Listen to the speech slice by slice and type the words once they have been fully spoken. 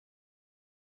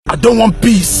don't want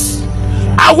peace.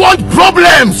 I want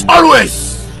problems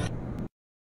always.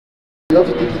 You have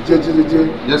to take it gently.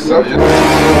 Yes, sir. You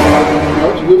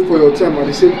have to wait for your time at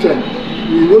the same time.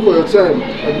 When you wait for your time,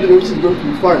 I believe everything is going to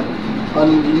be fine.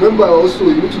 And remember also,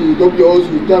 you need to double your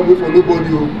hustle. You can't wait for nobody.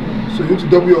 So you need to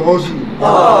double your hustle.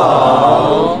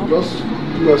 Just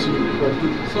do as you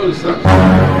do. Sorry, sir.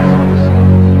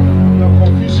 You are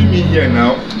confusing me here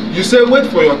now. You say wait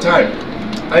for your time,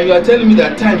 and you are telling me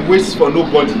that time waits for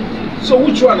nobody. So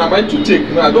which one am I to take?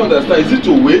 No, I don't understand. Is it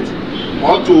to wait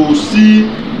or to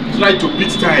try to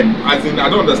beat time? As in, I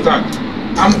don't understand.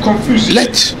 I'm confused.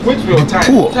 Wait for your time.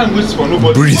 Poor. Time waits for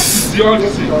nobody. Breathe. What is the other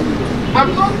thing?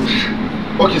 I'm not.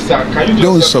 Okay, sir. Can you just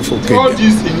don't suffocate all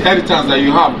this inheritance that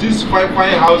you have, these fine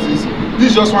houses?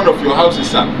 This is just one of your houses,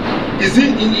 sir. Is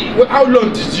it? How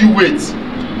long did you wait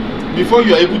before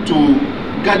you are able to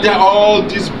gather all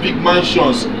these big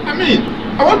mansions? I mean,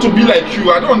 I want to be like you.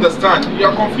 I don't understand. You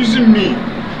are confusing me.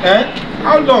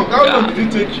 How long did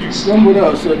it take you? Somebody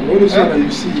has said, all those that you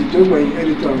see, just my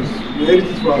inheritance. We inherit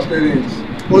it from our parents.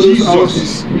 All those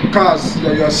houses, cars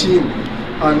that you are seeing,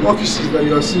 and offices that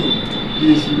you are seeing,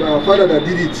 is our father that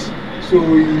did it. So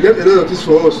he left a lot of things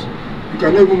for us. You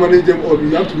cannot even manage them all. You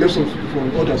have to leave some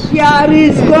from others. Here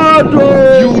is God.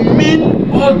 You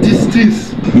mean all these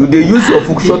things? You dey use your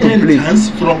function to play.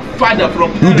 From father,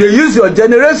 from You dey use your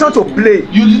generation to play.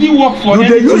 You didn't work for You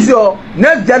anything. dey use your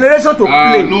next generation to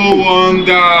play. No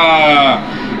wonder.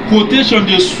 Quotation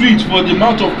dey sweet for the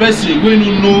mouth of person wey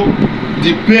no know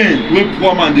the pain wey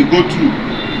poor man dey go through.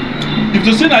 If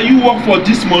to say that you work for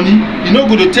this money, you no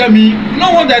go to tell me.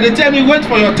 No wonder they tell me wait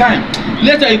for your time.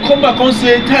 Later you come back and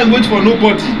say time wait for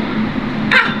nobody.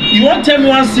 You wan tell me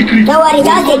one secret? Don't worry,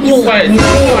 just take me.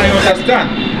 I understand.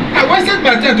 I wasted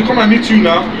my time to come and meet you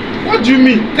now. What do you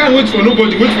mean? Can't wait for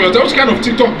nobody, wait for your time. Which kind of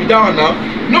TikTok be that one now?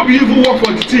 No be even work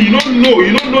for the thing. You don't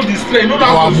know the strength. You don't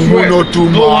know how to swear.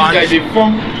 No one guy dey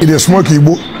form. It is smoky,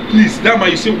 but Please, that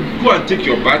man, you say go and take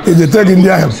your bath. If they take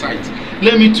India,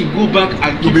 let me to go back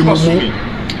and keep hustling.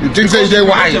 you think say they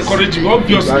wise? Encourage you.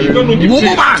 Obviously, you don't know the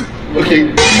Woman!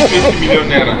 Okay, 20 million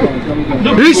naira.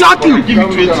 No, He shot you. Give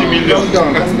me 20 million.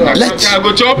 Let I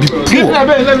go chop. the poor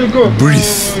Let me go.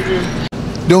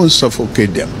 breathe. Don't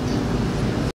suffocate them.